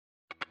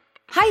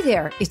Hi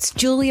there, it's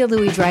Julia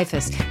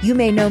Louis-Dreyfus. You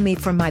may know me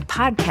from my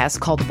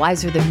podcast called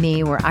Wiser Than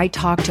Me, where I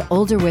talk to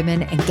older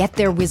women and get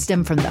their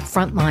wisdom from the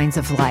front lines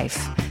of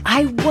life.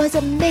 I was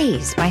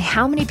amazed by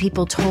how many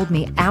people told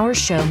me our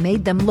show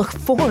made them look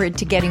forward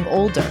to getting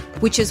older,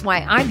 which is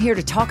why I'm here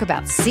to talk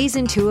about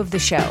Season 2 of the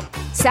show.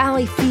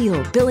 Sally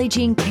Field, Billie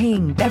Jean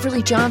King,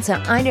 Beverly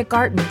Johnson, Ina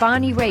Garten,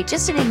 Bonnie Raitt,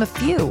 just to name a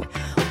few.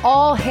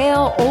 All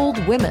hail old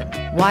women.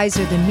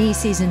 Wiser Than Me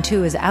Season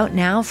 2 is out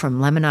now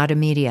from Lemonada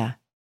Media.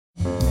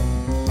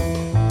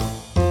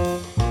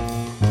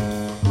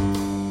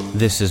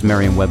 This is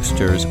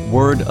Merriam-Webster's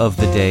Word of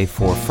the Day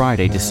for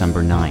Friday,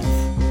 December 9th.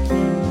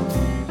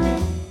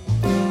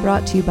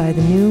 Brought to you by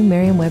the new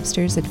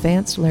Merriam-Webster's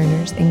Advanced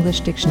Learners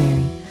English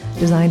Dictionary,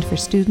 designed for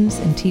students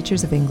and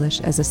teachers of English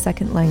as a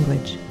second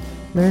language.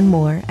 Learn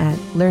more at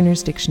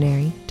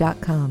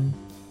learnersdictionary.com.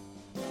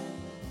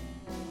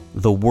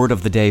 The word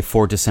of the day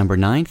for December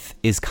 9th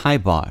is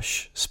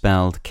kibosh,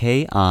 spelled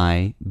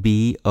K-I-B-O-S-H.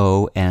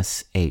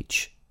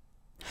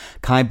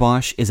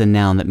 Kibosh is a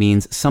noun that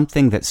means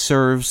something that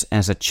serves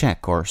as a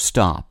check or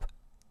stop.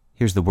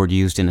 Here's the word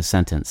used in a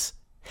sentence.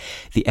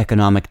 The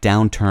economic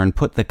downturn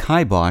put the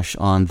kibosh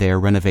on their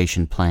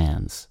renovation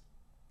plans.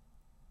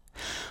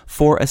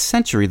 For a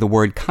century, the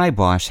word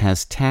kibosh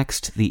has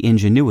taxed the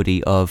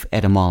ingenuity of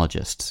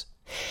etymologists.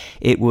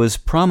 It was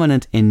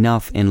prominent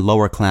enough in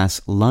lower-class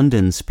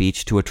London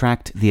speech to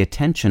attract the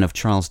attention of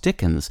Charles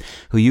Dickens,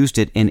 who used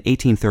it in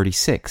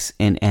 1836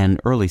 in an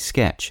early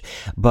sketch,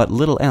 but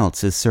little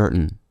else is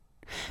certain.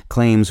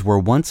 Claims were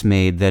once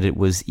made that it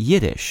was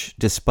Yiddish,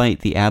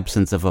 despite the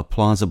absence of a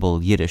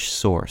plausible Yiddish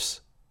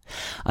source.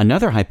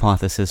 Another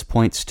hypothesis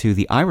points to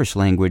the Irish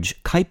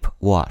language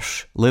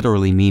kibosh,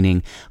 literally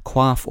meaning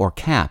coif or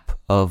cap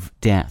of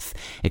death,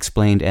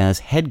 explained as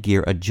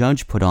headgear a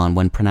judge put on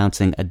when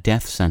pronouncing a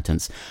death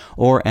sentence,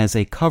 or as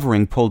a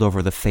covering pulled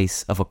over the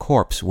face of a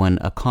corpse when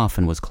a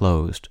coffin was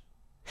closed.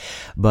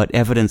 But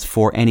evidence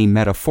for any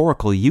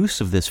metaphorical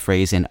use of this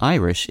phrase in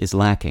Irish is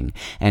lacking,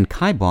 and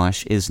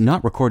kibosh is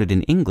not recorded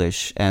in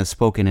English as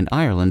spoken in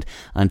Ireland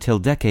until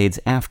decades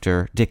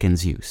after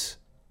Dickens' use.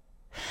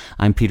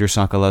 I'm Peter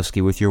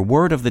Sokolowski with your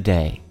Word of the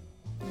Day.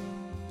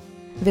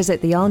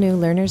 Visit the all-new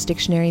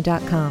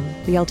learnersdictionary.com,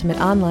 the ultimate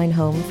online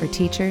home for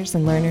teachers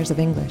and learners of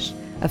English.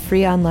 A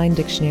free online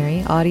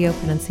dictionary, audio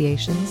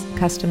pronunciations,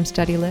 custom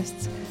study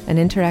lists, and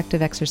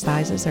interactive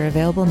exercises are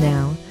available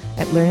now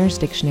at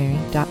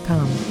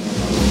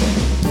learnersdictionary.com.